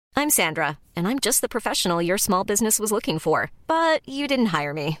I'm Sandra, and I'm just the professional your small business was looking for. But you didn't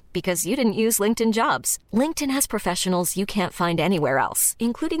hire me because you didn't use LinkedIn Jobs. LinkedIn has professionals you can't find anywhere else,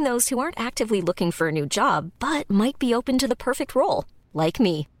 including those who aren't actively looking for a new job, but might be open to the perfect role, like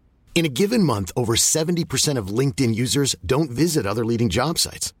me. In a given month, over 70% of LinkedIn users don't visit other leading job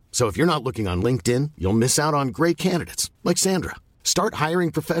sites. So if you're not looking on LinkedIn, you'll miss out on great candidates like Sandra. Start hiring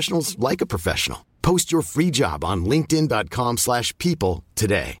professionals like a professional. Post your free job on linkedin.com/people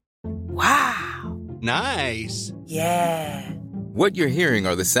today. Wow. Nice. Yeah. What you're hearing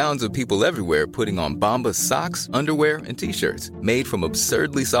are the sounds of people everywhere putting on Bombas socks, underwear, and T-shirts made from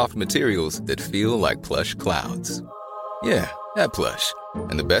absurdly soft materials that feel like plush clouds. Yeah, that plush.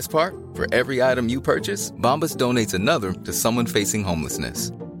 And the best part? For every item you purchase, Bombas donates another to someone facing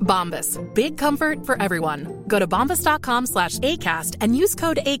homelessness. Bombas. Big comfort for everyone. Go to bombas.com/ACAST and use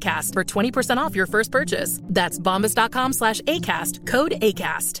code ACAST for 20% off your first purchase. That's bombas.com/ACAST. Code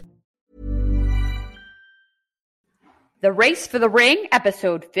ACAST. The Race for the Ring,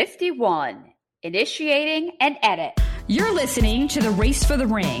 episode 51, Initiating an Edit. You're listening to The Race for the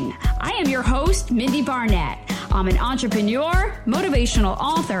Ring. I am your host, Mindy Barnett. I'm an entrepreneur, motivational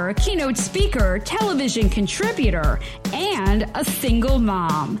author, keynote speaker, television contributor, and a single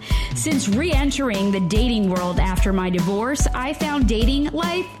mom. Since re-entering the dating world after my divorce, I found dating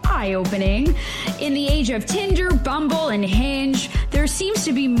life eye-opening. In the age of Tinder, Bumble, and Hinge, there seems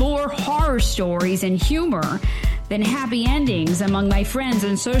to be more horror stories and humor than happy endings among my friends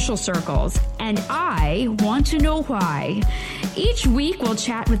and social circles, and I want to know why. Each week, we'll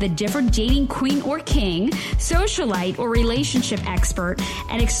chat with a different dating queen or king, socialite or relationship expert,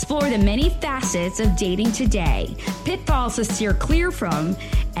 and explore the many facets of dating today, pitfalls to steer clear from,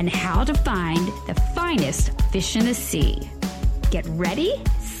 and how to find the finest fish in the sea. Get ready,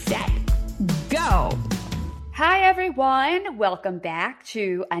 set, go! Hi, everyone. Welcome back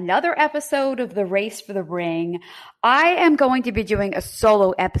to another episode of The Race for the Ring. I am going to be doing a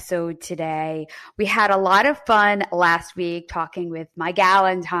solo episode today. We had a lot of fun last week talking with my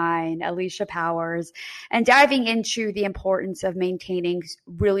Galentine, Alicia Powers, and diving into the importance of maintaining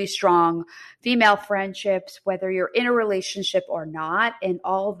really strong female friendships, whether you're in a relationship or not, and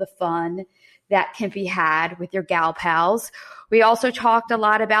all the fun that can be had with your gal pals. We also talked a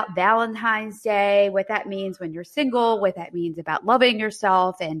lot about Valentine's Day, what that means when you're single, what that means about loving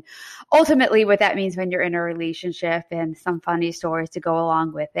yourself, and ultimately what that means when you're in a relationship, and some funny stories to go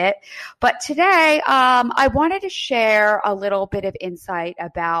along with it. But today, I wanted to share a little bit of insight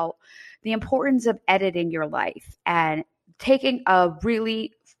about the importance of editing your life and taking a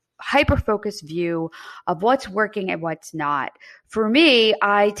really hyper-focused view of what's working and what's not. For me,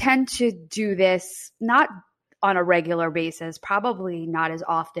 I tend to do this not on a regular basis, probably not as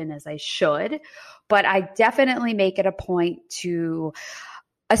often as I should, but I definitely make it a point to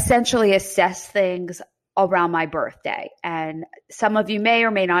essentially assess things around my birthday. And some of you may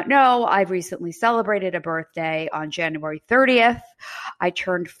or may not know, I've recently celebrated a birthday on January 30th. I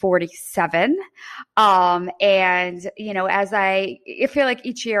turned 47. And, you know, as I feel like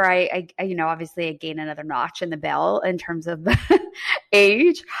each year I obviously I gain another notch in the bell in terms of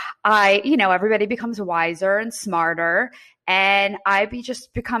age. Everybody becomes wiser and smarter. And I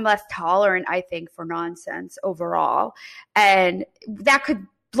just become less tolerant, I think, for nonsense overall. And that could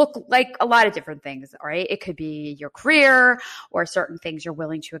look like a lot of different things, right? It could be your career or certain things you're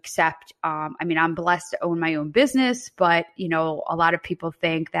willing to accept. I'm blessed to own my own business, but, a lot of people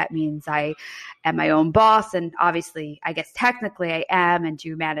think that means I am my own boss. And obviously, I guess technically I am and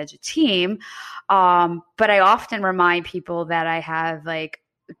do manage a team. But I often remind people that I have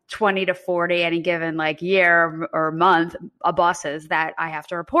 20 to 40 any given year or month of bosses that I have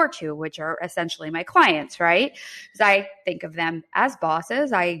to report to, which are essentially my clients, right? Because I think of them as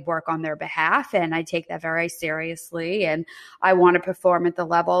bosses. I work on their behalf and I take that very seriously. And I want to perform at the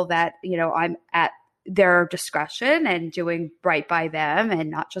level that, I'm at their discretion and doing right by them and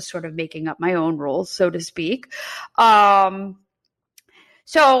not just sort of making up my own rules, so to speak.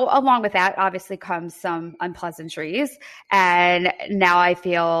 So along with that, obviously comes some unpleasantries. And now I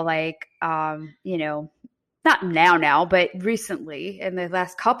feel like, not now, but recently in the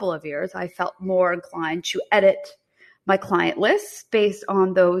last couple of years, I felt more inclined to edit my client lists based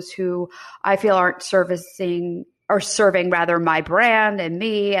on those who I feel aren't serving rather my brand and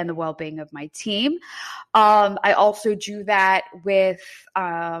me and the well-being of my team. I also do that with,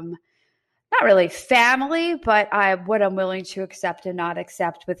 not really family, but what I'm willing to accept and not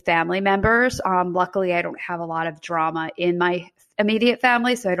accept with family members. Luckily, I don't have a lot of drama in my immediate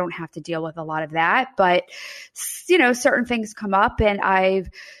family, so I don't have to deal with a lot of that. But, certain things come up and I've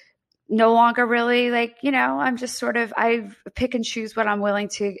no longer really like, I'm just sort of, I pick and choose what I'm willing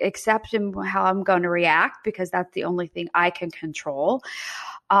to accept and how I'm going to react, because that's the only thing I can control.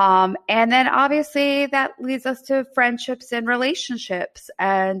 And then obviously that leads us to friendships and relationships,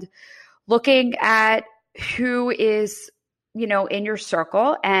 and looking at who is, in your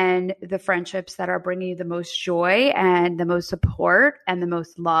circle, and the friendships that are bringing you the most joy and the most support and the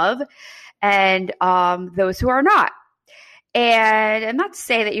most love, and those who are not. And I'm not to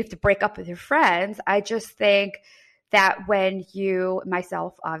say that you have to break up with your friends. I just think that when you,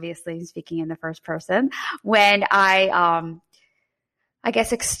 myself, obviously speaking in the first person, when I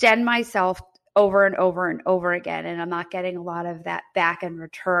guess extend myself over and over and over again, and I'm not getting a lot of that back in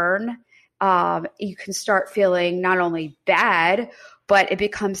return, you can start feeling not only bad, but it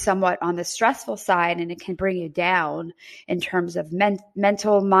becomes somewhat on the stressful side, and it can bring you down in terms of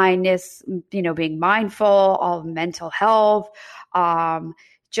mental mindness, being mindful, all mental health,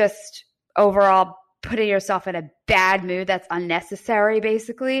 just overall putting yourself in a bad mood that's unnecessary,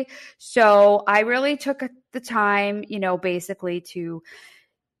 basically. So I really took the time, basically to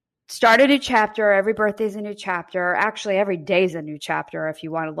start a new chapter. Every birthday is a new chapter. Actually, every day is a new chapter if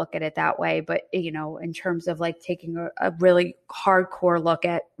you want to look at it that way. But, in terms of like taking a really hardcore look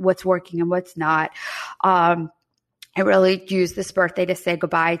at what's working and what's not, I really used this birthday to say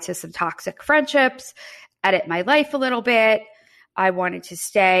goodbye to some toxic friendships, edit my life a little bit. I wanted to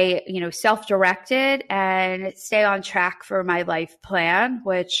stay, self-directed and stay on track for my life plan,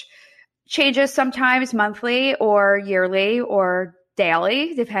 which changes sometimes monthly or yearly or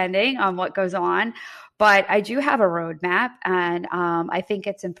daily, depending on what goes on. But I do have a roadmap, and I think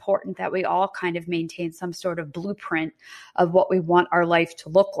it's important that we all kind of maintain some sort of blueprint of what we want our life to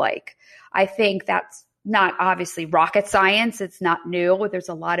look like. I think that's not obviously rocket science. It's not new. There's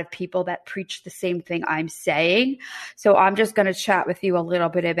a lot of people that preach the same thing I'm saying. So I'm just going to chat with you a little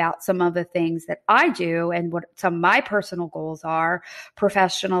bit about some of the things that I do and what some of my personal goals are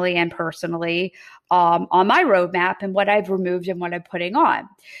professionally and personally on my roadmap, and what I've removed and what I'm putting on.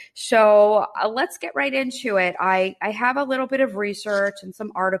 So let's get right into it. I have a little bit of research and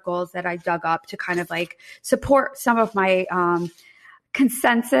some articles that I dug up to kind of like support some of my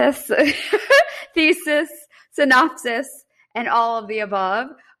consensus, thesis, synopsis, and all of the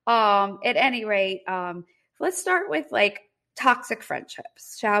above. At any rate, let's start with like toxic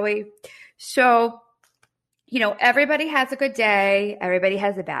friendships, shall we? So, everybody has a good day. Everybody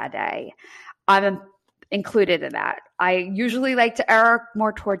has a bad day. I'm included in that. I usually like to err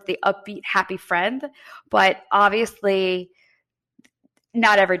more towards the upbeat, happy friend, but obviously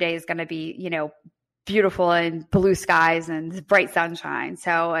not every day is going to be, beautiful and blue skies and bright sunshine.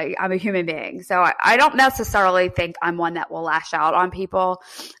 So I'm a human being. So I don't necessarily think I'm one that will lash out on people.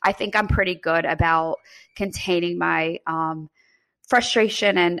 I think I'm pretty good about containing my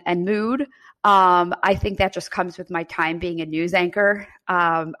frustration and mood. I think that just comes with my time being a news anchor.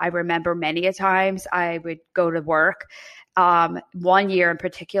 I remember many a times I would go to work. One year in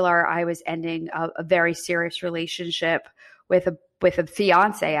particular, I was ending a very serious relationship with a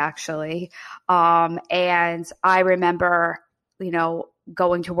fiance, actually. And I remember,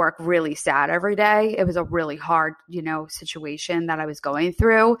 going to work really sad every day. It was a really hard, situation that I was going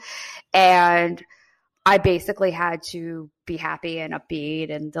through. And I basically had to be happy and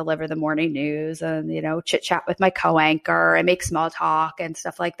upbeat and deliver the morning news and, chit chat with my co-anchor and make small talk and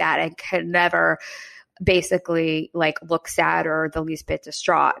stuff like that. And could never basically like look sad or the least bit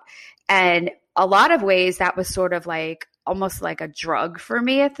distraught. And a lot of ways that was sort of like almost like a drug for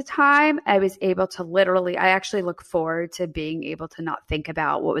me at the time. I was able to I actually look forward to being able to not think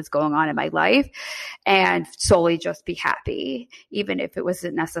about what was going on in my life and solely just be happy, even if it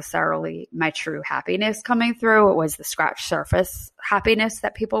wasn't necessarily my true happiness coming through. It was the scratch surface happiness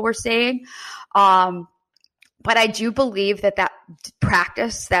that people were saying. But I do believe that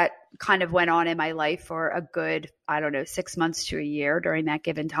practice that kind of went on in my life for a good, 6 months to a year during that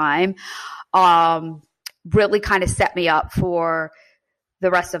given time, really kind of set me up for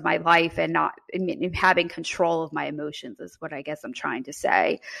the rest of my life and not having control of my emotions is what I guess I'm trying to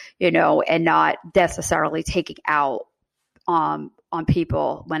say, and not necessarily taking out on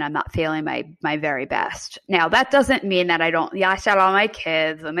people when I'm not feeling my very best. Now, that doesn't mean that I don't lash out on my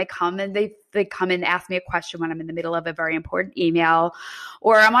kids when they come and they come and ask me a question when I'm in the middle of a very important email,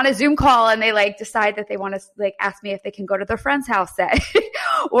 or I'm on a Zoom call and they like decide that they want to ask me if they can go to their friend's house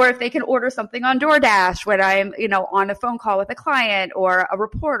or if they can order something on DoorDash when I'm, on a phone call with a client or a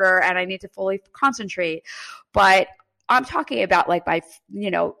reporter and I need to fully concentrate. But I'm talking about like my,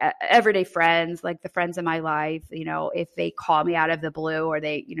 everyday friends, like the friends in my life, if they call me out of the blue or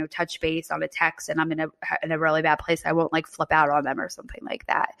they, touch base on a text and I'm in a really bad place, I won't like flip out on them or something like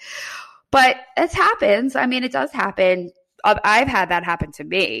that. But it happens. I mean, it does happen. I've had that happen to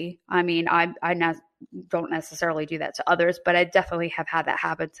me. I mean, I don't necessarily do that to others, but I definitely have had that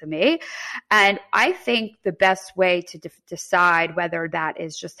happen to me. And I think the best way to decide whether that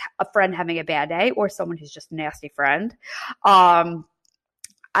is just a friend having a bad day or someone who's just a nasty friend,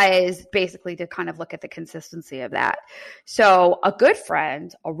 is basically to kind of look at the consistency of that. So a good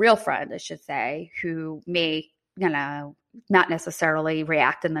friend, a real friend, I should say, who may, not necessarily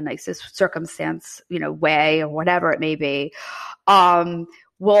react in the nicest circumstance, way or whatever it may be,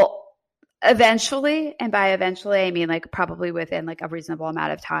 will eventually, and by eventually, I mean like probably within like a reasonable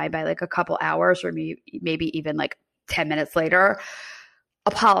amount of time, by like a couple hours or maybe even like 10 minutes later,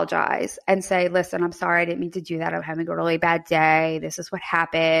 apologize and say, listen, I'm sorry, I didn't mean to do that. I'm having a really bad day. This is what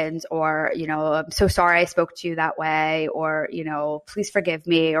happened. Or, I'm so sorry I spoke to you that way. Or, please forgive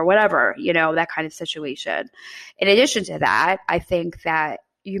me or whatever, that kind of situation. In addition to that, I think that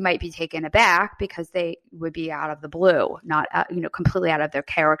you might be taken aback because they would be out of the blue, not, completely out of their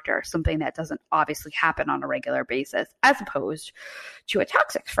character, something that doesn't obviously happen on a regular basis, as opposed to a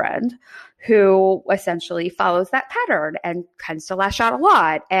toxic friend who essentially follows that pattern and tends to lash out a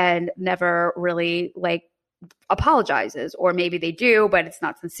lot and never really like apologizes, or maybe they do, but it's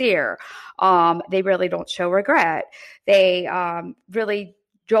not sincere. They really don't show regret. They really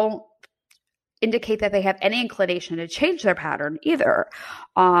don't indicate that they have any inclination to change their pattern either.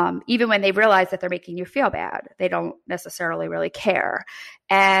 Even when they realize that they're making you feel bad, they don't necessarily really care.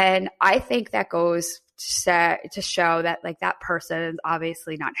 And I think that goes to show that like that person is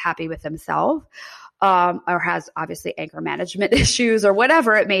obviously not happy with themselves, or has obviously anger management issues or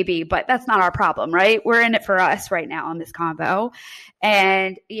whatever it may be, but that's not our problem, right? We're in it for us right now on this convo.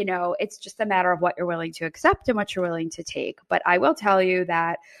 And, it's just a matter of what you're willing to accept and what you're willing to take. But I will tell you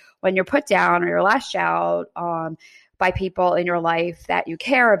that when you're put down or you're lashed out by people in your life that you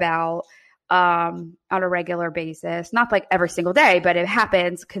care about on a regular basis, not like every single day, but it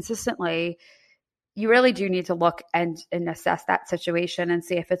happens consistently, you really do need to look and assess that situation and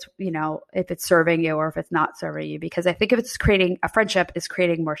see if it's, if it's serving you or if it's not serving you. Because I think if it's creating a friendship is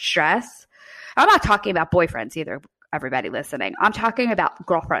creating more stress. I'm not talking about boyfriends either, everybody listening. I'm talking about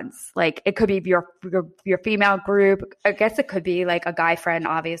girlfriends. Like it could be your female group. I guess it could be like a guy friend,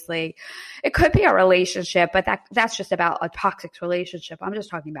 obviously. It could be a relationship, but that's just about a toxic relationship. I'm just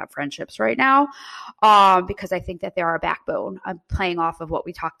talking about friendships right now, because I think that they're our backbone. I'm playing off of what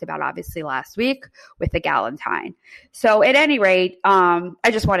we talked about, obviously, last week with the Galentine. So at any rate, I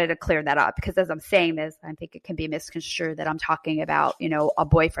just wanted to clear that up because as I'm saying this, I think it can be misconstrued that I'm talking about, a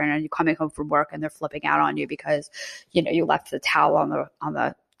boyfriend and you're coming home from work and they're flipping out on you because you left the towel on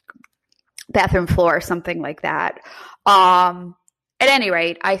the bathroom floor or something like that. At any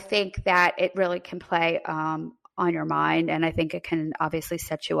rate, I think that it really can play on your mind, and I think it can obviously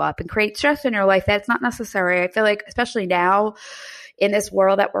set you up and create stress in your life that's not necessary. I feel like, especially now in this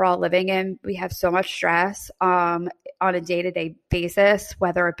world that we're all living in, we have so much stress on a day-to-day basis,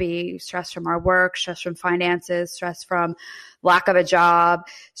 whether it be stress from our work, stress from finances, stress from lack of a job,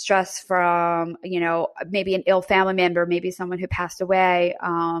 stress from, maybe an ill family member, maybe someone who passed away.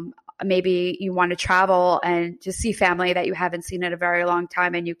 Maybe you want to travel and just see family that you haven't seen in a very long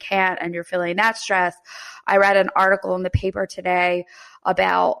time and you can't, and you're feeling that stress. I read an article in the paper today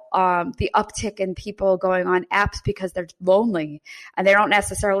about the uptick in people going on apps because they're lonely and they don't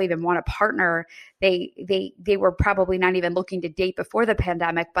necessarily even want a partner. They were probably not even looking to date before the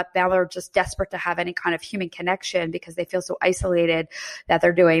pandemic, but now they're just desperate to have any kind of human connection because they feel so isolated that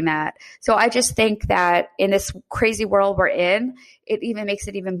they're doing that. So I just think that in this crazy world we're in, it even makes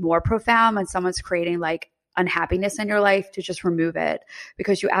it even more profound when someone's creating like unhappiness in your life to just remove it,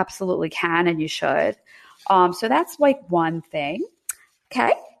 because you absolutely can and you should. So that's like one thing.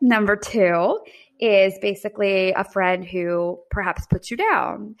 Okay. Number two is basically a friend who perhaps puts you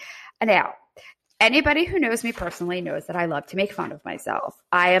down. Now, anybody who knows me personally knows that I love to make fun of myself.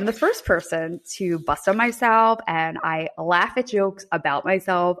 I am the first person to bust on myself and I laugh at jokes about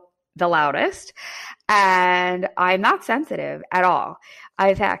myself the loudest, and I'm not sensitive at all.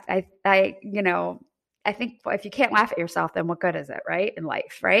 In fact, I think if you can't laugh at yourself, then what good is it, right? In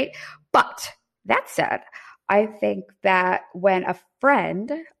life, right? But that said, I think that when a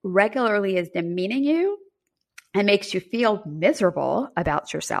friend regularly is demeaning you and makes you feel miserable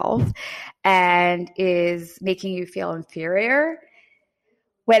about yourself and is making you feel inferior,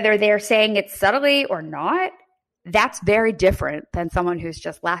 whether they're saying it subtly or not, that's very different than someone who's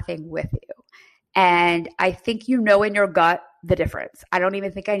just laughing with you. And I think you know in your gut the difference. I don't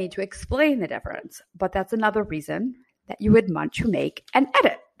even think I need to explain the difference, but that's another reason that you would want to make an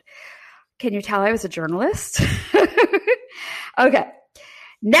edit. Can you tell I was a journalist? Okay.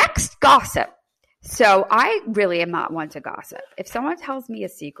 Next, gossip. So I really am not one to gossip. If someone tells me a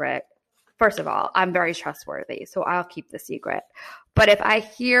secret, first of all, I'm very trustworthy, so I'll keep the secret. But if I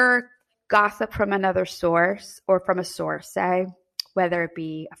hear gossip from another source or from a source, say, whether it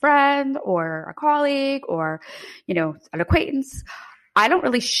be a friend or a colleague or, an acquaintance, I don't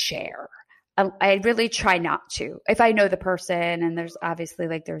really share. I really try not to. If I know the person and there's obviously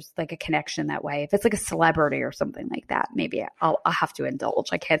there's a connection that way. If it's like a celebrity or something like that, maybe I'll have to indulge.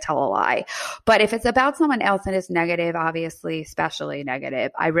 I can't tell a lie. But if it's about someone else and it's negative, obviously, especially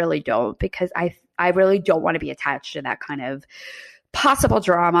negative, I really don't, because I really don't want to be attached to that kind of possible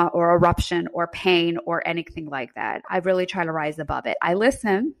drama or eruption or pain or anything like that. I really try to rise above it. I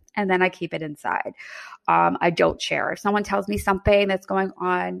listen and then I keep it inside. I don't share. If someone tells me something that's going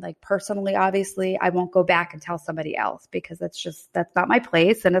on, personally, obviously, I won't go back and tell somebody else, because that's not my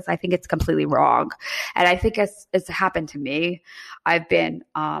place. And I think it's completely wrong. And I think it's happened to me. I've been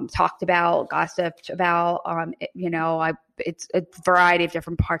talked about, gossiped about, it's a variety of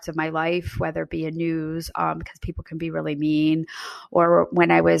different parts of my life, whether it be in news, because people can be really mean, or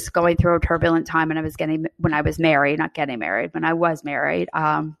when I was going through a turbulent time and when I was married,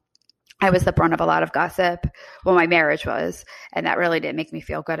 I was the brunt of a lot of gossip. Well, my marriage was, and that really didn't make me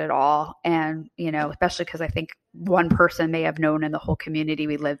feel good at all. And, especially because I think one person may have known in the whole community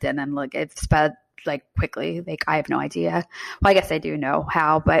we lived in, and it sped quickly. I have no idea. Well, I guess I do know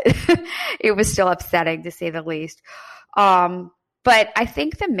how, but it was still upsetting to say the least. But I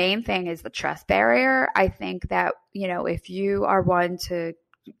think the main thing is the trust barrier. I think that, if you are one to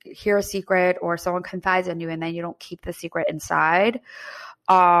hear a secret or someone confides in you and then you don't keep the secret inside,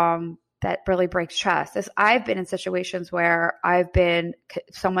 that really breaks trust. I've been in situations where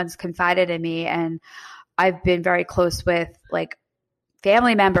someone's confided in me and I've been very close with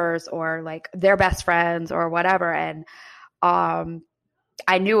family members or their best friends or whatever. And,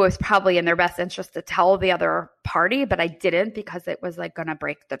 I knew it was probably in their best interest to tell the other party, but I didn't, because it was going to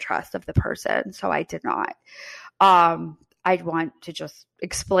break the trust of the person. So I did not. I'd want to just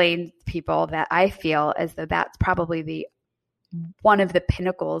explain to people that I feel as though that's probably one of the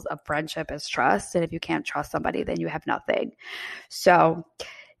pinnacles of friendship is trust. And if you can't trust somebody, then you have nothing. So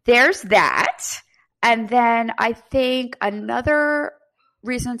there's that. And then I think another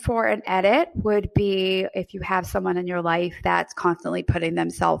reason for an edit would be if you have someone in your life that's constantly putting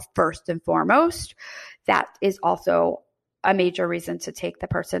themselves first and foremost. That is also a major reason to take the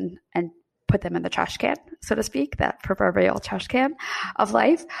person and put them in the trash can, so to speak, that proverbial trash can of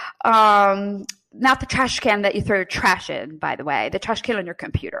life. Not the trash can that you throw your trash in, by the way, the trash can on your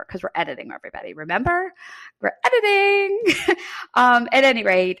computer, because we're editing, everybody. Remember? We're editing. At any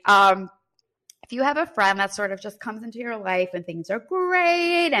rate, if you have a friend that sort of just comes into your life and things are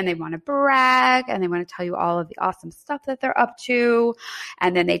great and they want to brag and they want to tell you all of the awesome stuff that they're up to,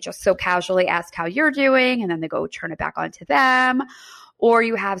 and then they just so casually ask how you're doing and then they go turn it back onto them, or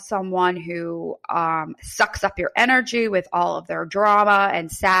you have someone who sucks up your energy with all of their drama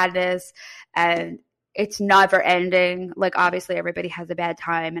and sadness, and it's never ending. Obviously everybody has a bad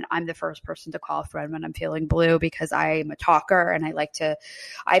time, and I'm the first person to call a friend when I'm feeling blue, because I'm a talker and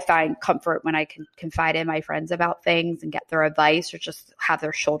I find comfort when I can confide in my friends about things and get their advice or just have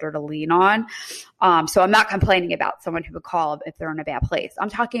their shoulder to lean on. So I'm not complaining about someone who would call if they're in a bad place. I'm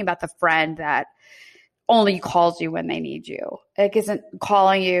talking about the friend that only calls you when they need you. Isn't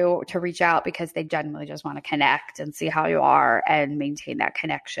calling you to reach out because they genuinely just want to connect and see how you are and maintain that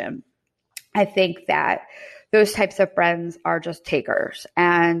connection. I think that those types of friends are just takers.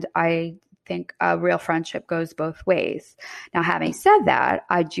 And I think a real friendship goes both ways. Now, having said that,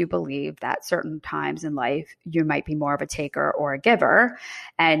 I do believe that certain times in life, you might be more of a taker or a giver.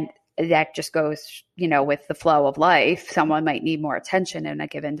 And that just goes, with the flow of life. Someone might need more attention in a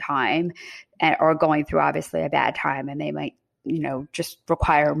given time or going through obviously a bad time, and they might, just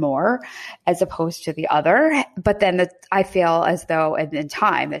require more as opposed to the other. But then I feel as though in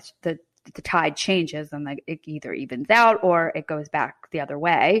time, it's the tide changes and it either evens out or it goes back the other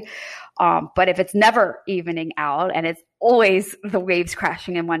way. But if it's never evening out and it's always the waves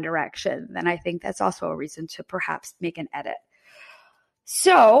crashing in one direction, then I think that's also a reason to perhaps make an edit.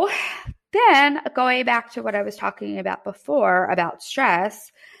 So then going back to what I was talking about before about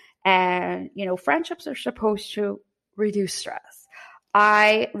stress, and, friendships are supposed to reduce stress.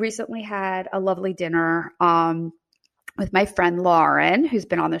 I recently had a lovely dinner with my friend Lauren, who's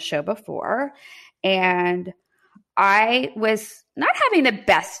been on the show before. And I was not having the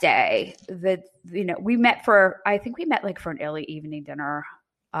best day. We met for an early evening dinner.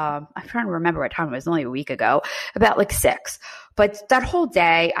 I'm trying to remember what time it was, only a week ago, about like 6. But that whole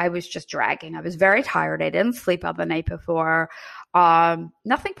day I was just dragging. I was very tired. I didn't sleep up the night before.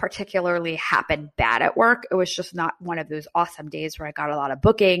 Nothing particularly happened bad at work. It was just not one of those awesome days where I got a lot of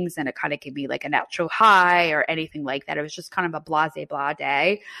bookings and it kind of gave me like a natural high or anything like that. It was just kind of a blase blah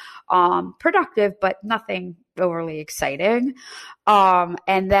day. Productive, but nothing overly exciting.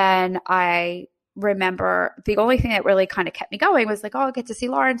 And then I remember the only thing that really kind of kept me going was like, oh, I'll get to see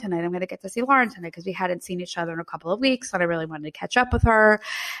Lauren tonight. I'm going to get to see Lauren tonight because we hadn't seen each other in a couple of weeks and I really wanted to catch up with her.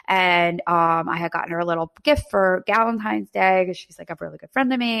 And I had gotten her a little gift for Valentine's Day because she's like a really good friend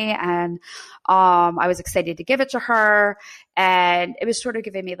to me. And I was excited to give it to her. And it was sort of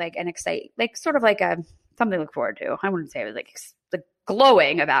giving me like an something to look forward to. I wouldn't say it was like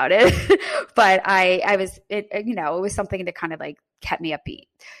glowing about it, but it was something that kind of like kept me upbeat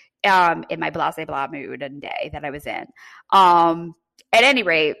in my blase blah mood and day that I was in. At any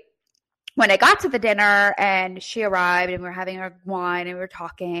rate, when I got to the dinner and she arrived and we were having our wine and we were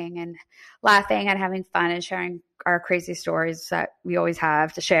talking and laughing and having fun and sharing our crazy stories that we always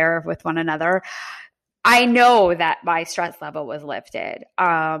have to share with one another, I know that my stress level was lifted.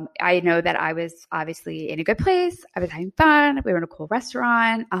 I know that I was obviously in a good place. I was having fun. We were in a cool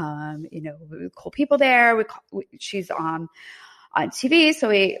restaurant. Cool people there. She's on TV. So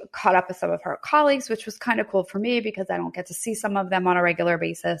we caught up with some of her colleagues, which was kind of cool for me because I don't get to see some of them on a regular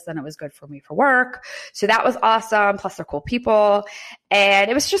basis, and it was good for me for work. So that was awesome. Plus they're cool people.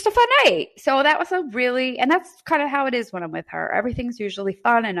 And it was just a fun night. So that was and that's kind of how it is when I'm with her. Everything's usually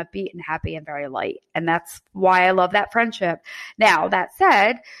fun and upbeat and happy and very light. And that's why I love that friendship. Now, that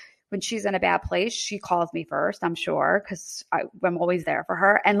said, when she's in a bad place, she calls me first, I'm sure, because I'm always there for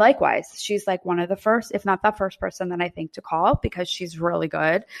her. And likewise, she's like one of the first, if not the first person that I think to call because she's really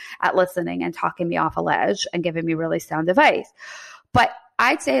good at listening and talking me off a ledge and giving me really sound advice. But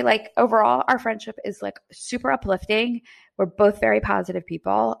I'd say like overall, our friendship is like super uplifting. We're both very positive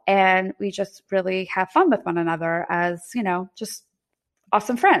people and we just really have fun with one another as, just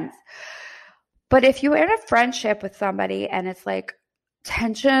awesome friends. But if you're in a friendship with somebody and it's like,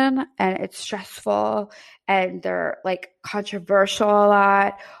 tension and it's stressful and they're like controversial a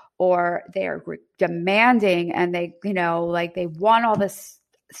lot or they're demanding and they they want all this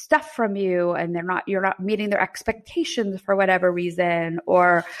stuff from you and you're not meeting their expectations for whatever reason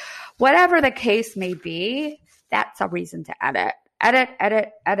or whatever the case may be, that's a reason to edit.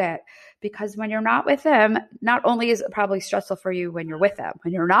 Because when you're not with them, not only is it probably stressful for you when you're with them,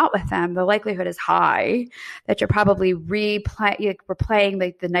 when you're not with them, the likelihood is high that you're probably replaying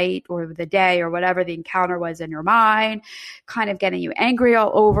like the night or the day or whatever the encounter was in your mind, kind of getting you angry all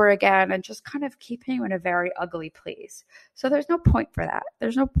over again and just kind of keeping you in a very ugly place. So there's no point for that.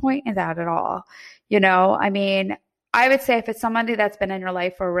 There's no point in that at all. I would say if it's somebody that's been in your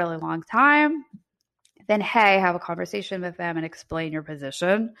life for a really long time, then hey, have a conversation with them and explain your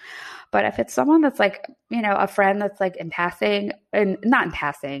position. But if it's someone that's like, a friend that's like in passing, and not in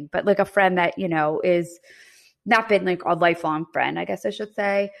passing, but like a friend that, is not been like a lifelong friend, I guess I should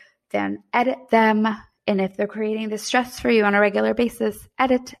say, then edit them. And if they're creating this stress for you on a regular basis,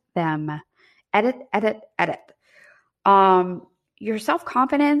 edit them. Edit. Your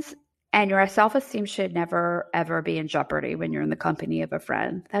self-confidence and your self-esteem should never, ever be in jeopardy when you're in the company of a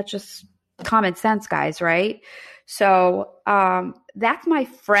friend. That's just common sense, guys, right? So that's my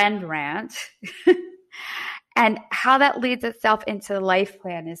friend rant. And how that leads itself into the life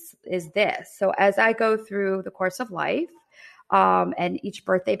plan is this. So as I go through the course of life and each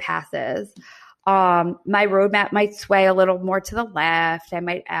birthday passes, my roadmap might sway a little more to the left. I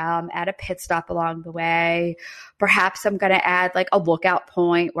might add a pit stop along the way. Perhaps I'm going to add like a lookout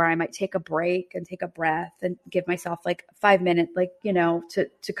point where I might take a break and take a breath and give myself like 5 minutes,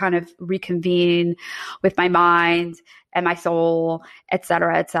 to kind of reconvene with my mind and my soul, et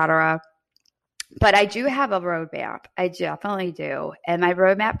cetera, et cetera. But I do have a roadmap. I definitely do. And my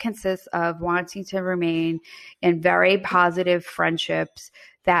roadmap consists of wanting to remain in very positive friendships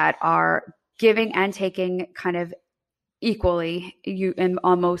that are giving and taking kind of equally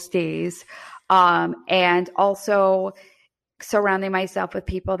on most days. And also surrounding myself with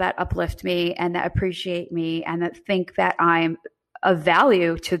people that uplift me and that appreciate me and that think that I'm of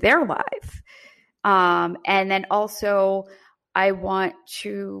value to their life. And then also I want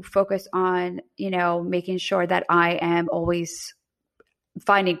to focus on, making sure that I am always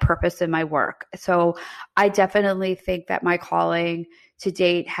finding purpose in my work. So I definitely think that my calling to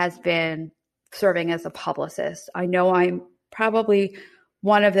date has been serving as a publicist. I know I'm probably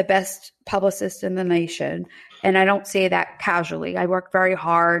one of the best publicists in the nation. And I don't say that casually. I worked very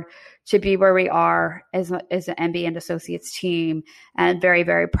hard to be where we are as an MB and Associates team, and very,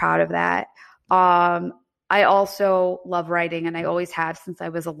 very proud of that. I also love writing, and I always have since I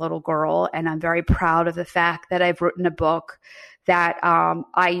was a little girl. And I'm very proud of the fact that I've written a book that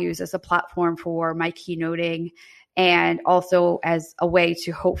I use as a platform for my keynoting, and also as a way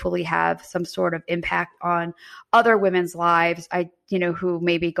to hopefully have some sort of impact on other women's lives, who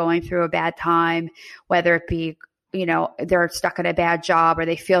may be going through a bad time, whether it be, they're stuck in a bad job, or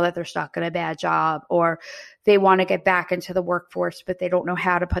they feel that they're stuck in a bad job, or they want to get back into the workforce, but they don't know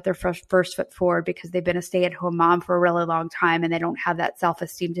how to put their first foot forward because they've been a stay-at-home mom for a really long time and they don't have that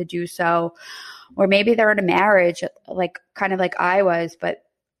self-esteem to do so. Or maybe they're in a marriage, kind of like I was, but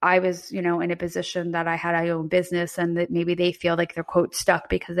I was, in a position that I had my own business, and that maybe they feel like they're, quote, stuck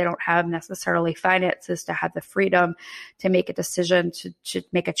because they don't have necessarily finances to have the freedom to make a decision to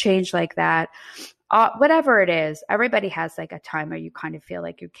make a change like that. Whatever it is, everybody has like a time where you kind of feel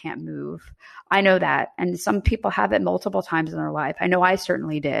like you can't move. I know that. And some people have it multiple times in their life. I know I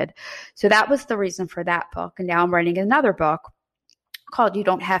certainly did. So that was the reason for that book. And now I'm writing another book called You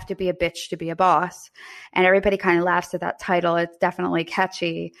Don't Have to Be a Bitch to Be a Boss. And everybody kind of laughs at that title. It's definitely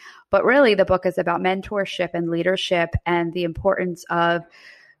catchy. But really, the book is about mentorship and leadership and the importance of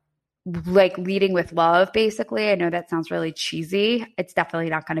leading with love, basically. I know that sounds really cheesy. It's definitely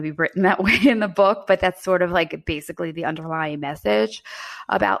not going to be written that way in the book, but that's sort of like basically the underlying message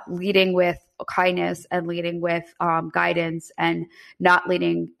about leading with kindness and leading with guidance, and not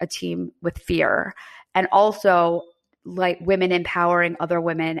leading a team with fear. And also like women empowering other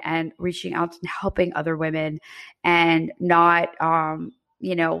women and reaching out and helping other women, and not,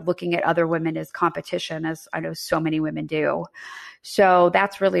 looking at other women as competition, as I know so many women do. So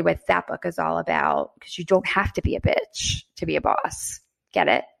that's really what that book is all about, because you don't have to be a bitch to be a boss. Get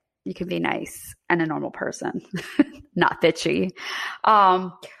it? You can be nice and a normal person, not bitchy.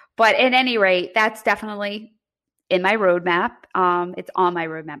 But at any rate, that's definitely in my roadmap. It's on my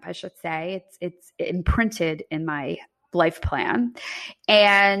roadmap, I should say. It's imprinted in my life plan.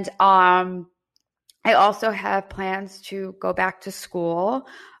 And I also have plans to go back to school.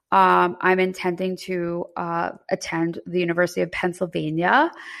 I'm intending to attend the University of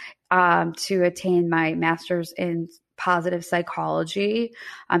Pennsylvania to attain my master's in positive psychology.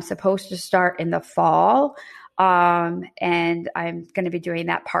 I'm supposed to start in the fall, and I'm going to be doing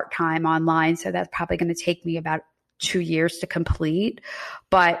that part-time online. So that's probably going to take me about 2 years to complete.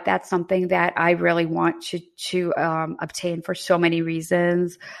 But that's something that I really want to obtain for so many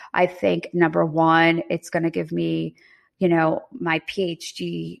reasons. I think, number one, it's going to give me my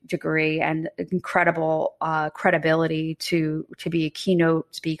PhD degree and incredible credibility to be a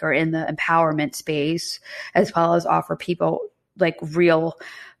keynote speaker in the empowerment space, as well as offer people like real,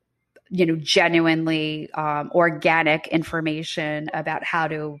 genuinely organic information about how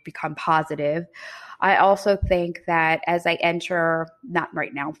to become positive. I also think that as I enter, not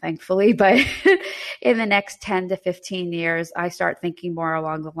right now, thankfully, but in the next 10 to 15 years, I start thinking more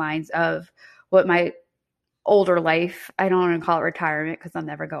along the lines of what my older life, I don't want to call it retirement because I'm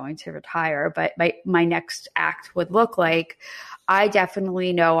never going to retire, but my next act would look like. I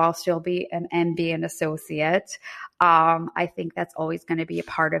definitely know I'll still be an MB and associate. I think that's always going to be a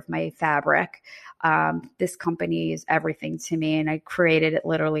part of my fabric. This company is everything to me, and I created it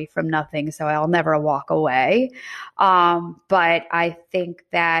literally from nothing, so I'll never walk away. But I think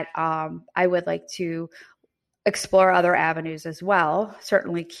that I would like to explore other avenues as well,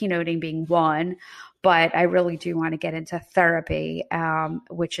 certainly keynoting being one. But I really do want to get into therapy,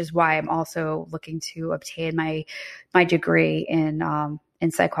 which is why I'm also looking to obtain my degree in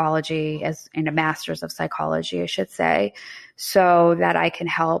psychology, as in a master's of psychology, I should say, so that I can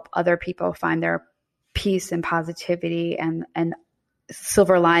help other people find their peace and positivity and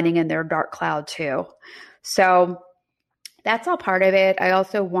silver lining in their dark cloud too. So that's all part of it. I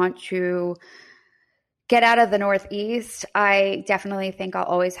also want to get out of the Northeast. I definitely think I'll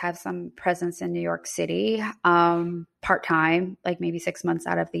always have some presence in New York City, part-time, like maybe 6 months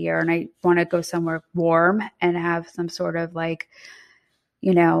out of the year. And I want to go somewhere warm and have some sort of like,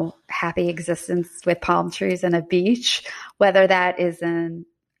 happy existence with palm trees and a beach, whether that is in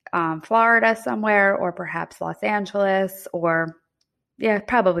Florida somewhere, or perhaps Los Angeles, or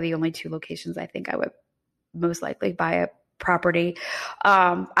probably the only two locations I think I would most likely buy a property.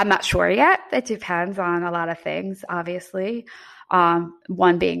 I'm not sure yet. It depends on a lot of things, obviously.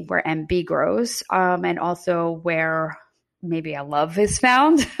 One being where MB grows, and also where maybe a love is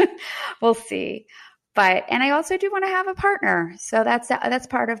found. We'll see. And I also do want to have a partner. So that's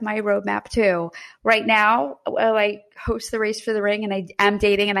part of my roadmap too. Right now, I host the Race for the Ring and I am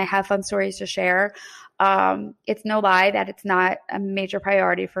dating and I have fun stories to share. It's no lie that it's not a major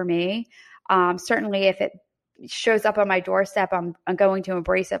priority for me. Certainly if it shows up on my doorstep, I'm going to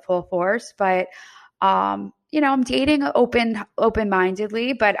embrace it full force. But, I'm dating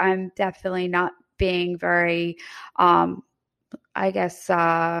open-mindedly, but I'm definitely not being very, I guess,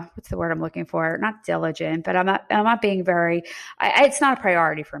 what's the word I'm looking for? Not diligent, but I'm not being very, it's not a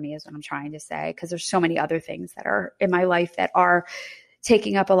priority for me is what I'm trying to say. Cause there's so many other things that are in my life that are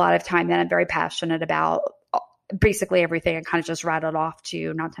taking up a lot of time that I'm very passionate about. Basically everything I kind of just rattled off to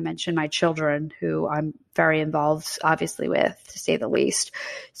you, not to mention my children who I'm very involved obviously with, to say the least.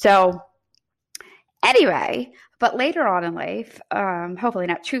 So anyway, but later on in life, hopefully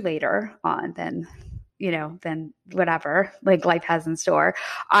not too later on than whatever like life has in store.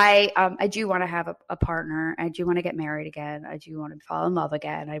 I do want to have a partner. I do want to get married again. I do want to fall in love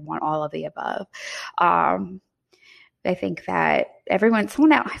again. I want all of the above. I think that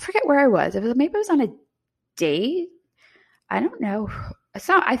someone else, I forget where I was. Maybe I was on a date. I don't know.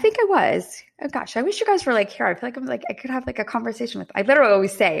 I think I was. Oh gosh, I wish you guys were like here. I feel like I could have like a conversation with. I literally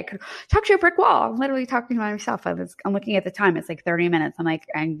always say I could talk to a brick wall. I'm literally talking to myself. I'm looking at the time. It's like 30 minutes. I'm like,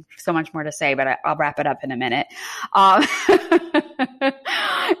 I have so much more to say, but I'll wrap it up in a minute.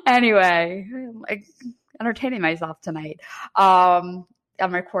 Anyway, I'm like entertaining myself tonight. I'm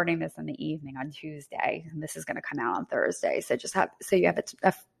recording this in the evening on Tuesday, and this is going to come out on Thursday. So you have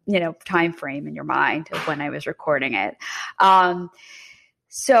a time frame in your mind of when I was recording it.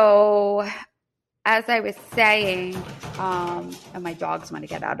 So as I was saying, and my dogs want to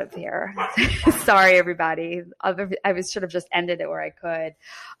get out of here. Sorry, everybody. I was should have just ended it where I could.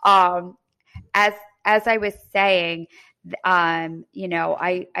 As I was saying,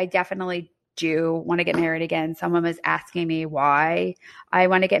 I definitely do want to get married again. Someone was asking me why I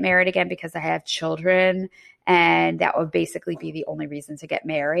want to get married again because I have children. And that would basically be the only reason to get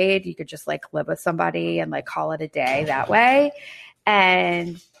married. You could just like live with somebody and like call it a day that way.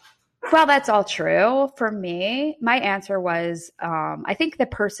 And well, that's all true. For me, my answer was, I think the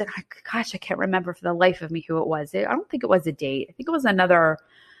person, I can't remember for the life of me who it was. I don't think it was a date. I think it was it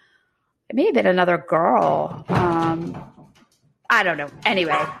may have been another girl. I don't know.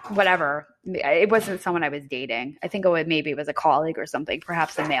 Anyway, whatever. It wasn't someone I was dating. I think maybe it was a colleague or something,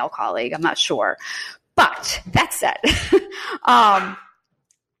 perhaps a male colleague. I'm not sure. But that said, I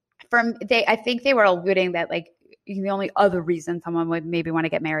think they were alluding that like the only other reason someone would maybe want to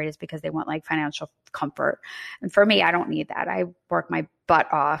get married is because they want like financial comfort. And for me, I don't need that. I work my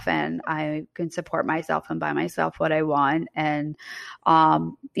butt off and I can support myself and buy myself what I want. And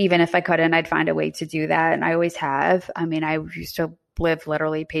even if I couldn't, I'd find a way to do that. And I always have. I mean, I used to live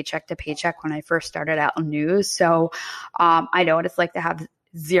literally paycheck to paycheck when I first started out in news. So I know what it's like to have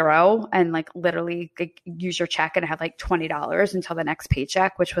zero and like literally like, use your check and have like $20 until the next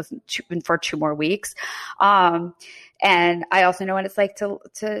paycheck, which was for 2 more weeks. And I also know what it's like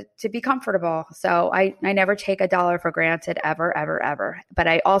to be comfortable. So I never take $1 for granted ever, ever, ever. But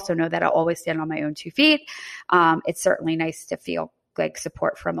I also know that I'll always stand on my own 2 feet. It's certainly nice to feel like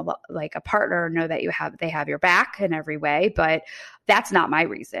support from a partner, know that they have your back in every way, but that's not my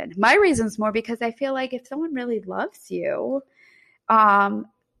reason. My reason is more because I feel like if someone really loves you,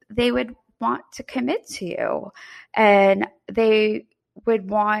 they would want to commit to you and they would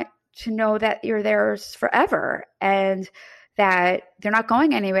want to know that you're theirs forever and that they're not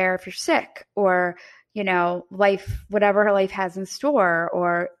going anywhere if you're sick or, whatever life has in store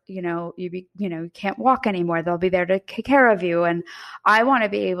or, you can't walk anymore. They'll be there to take care of you. And I want to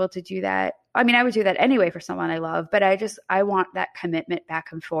be able to do that. I mean, I would do that anyway for someone I love, but I want that commitment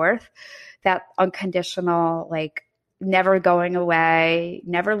back and forth, that unconditional, like, never going away,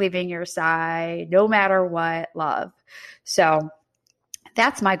 never leaving your side, no matter what, love. So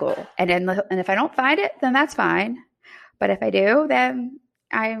that's my goal. And if I don't find it, then that's fine. But if I do, then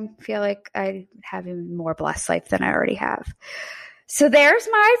I feel like I have a more blessed life than I already have. So there's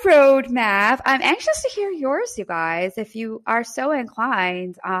my roadmap. I'm anxious to hear yours, you guys. If you are so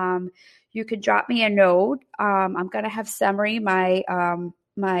inclined, you could drop me a note. I'm going to have Semri,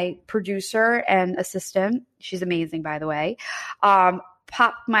 my producer and assistant, she's amazing, by the way,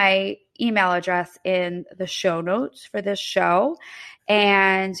 pop my email address in the show notes for this show.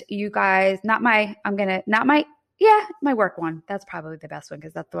 And you guys, my work one. That's probably the best one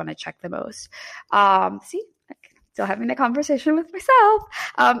because that's the one I check the most. See, still having the conversation with myself.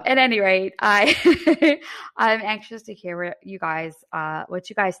 At any rate, I'm anxious to hear what you guys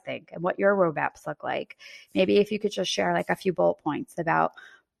think and what your roadmaps look like. Maybe if you could just share like a few bullet points about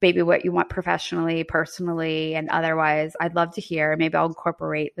maybe what you want professionally, personally, and otherwise. I'd love to hear. Maybe I'll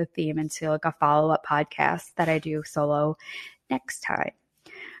incorporate the theme into like a follow-up podcast that I do solo next time.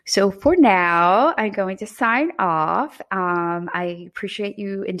 So for now, I'm going to sign off. I appreciate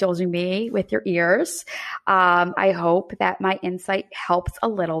you indulging me with your ears. I hope that my insight helps a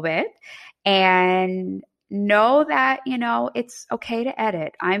little bit, and know that, you know, it's okay to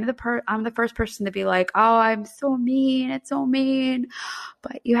edit. I'm the first person to be like, oh, I'm so mean. It's so mean.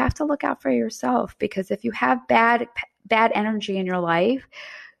 But you have to look out for yourself, because if you have bad energy in your life,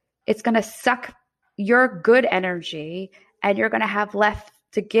 it's going to suck your good energy, and you're going to have left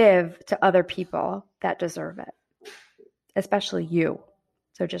to give to other people that deserve it, especially you.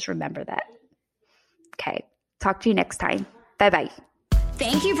 So just remember that. Okay. Talk to you next time. Bye-bye.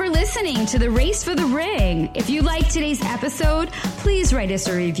 Thank you for listening to The Race for the Ring. If you liked today's episode, please write us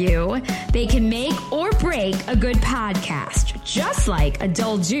a review. They can make or break a good podcast, just like a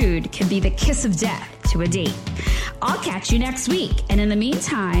dull dude can be the kiss of death to a date. I'll catch you next week. And in the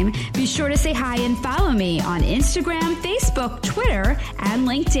meantime, be sure to say hi and follow me on Instagram, Facebook, Twitter, and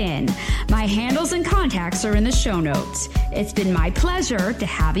LinkedIn. My handles and contacts are in the show notes. It's been my pleasure to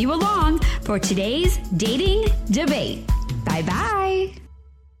have you along for today's dating debate. Bye-bye.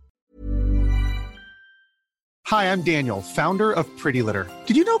 Hi, I'm Daniel, founder of Pretty Litter.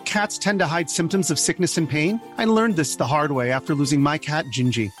 Did you know cats tend to hide symptoms of sickness and pain? I learned this the hard way after losing my cat,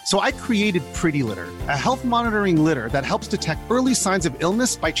 Gingy. So I created Pretty Litter, a health monitoring litter that helps detect early signs of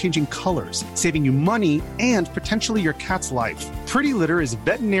illness by changing colors, saving you money and potentially your cat's life. Pretty Litter is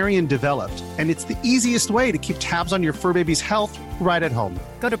veterinarian developed, and it's the easiest way to keep tabs on your fur baby's health right at home.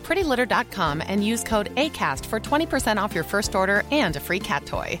 Go to prettylitter.com and use code ACAST for 20% off your first order and a free cat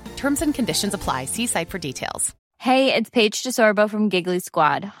toy. Terms and conditions apply. See site for details. Hey, it's Paige DeSorbo from Giggly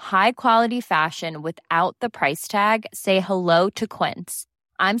Squad. High quality fashion without the price tag. Say hello to Quince.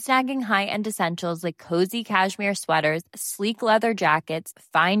 I'm snagging high-end essentials like cozy cashmere sweaters, sleek leather jackets,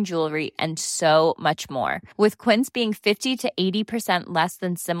 fine jewelry, and so much more. With Quince being 50 to 80% less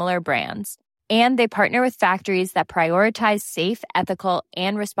than similar brands. And they partner with factories that prioritize safe, ethical,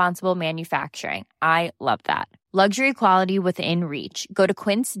 and responsible manufacturing. I love that. Luxury quality within reach. Go to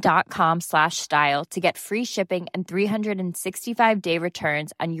quince.com/style to get free shipping and 365-day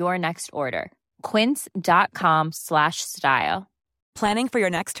returns on your next order. Quince.com/style. Planning for your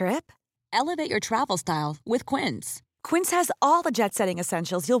next trip? Elevate your travel style with Quince. Quince has all the jet-setting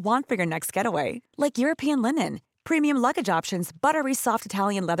essentials you'll want for your next getaway, like European linen, premium luggage options, buttery soft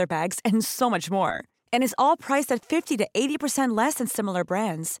Italian leather bags, and so much more. And is all priced at 50 to 80% less than similar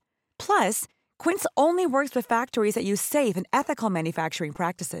brands. Plus, Quince only works with factories that use safe and ethical manufacturing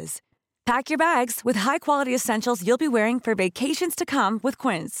practices. Pack your bags with high-quality essentials you'll be wearing for vacations to come with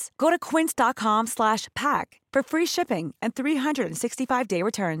Quince. Go to quince.com/pack for free shipping and 365-day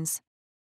returns.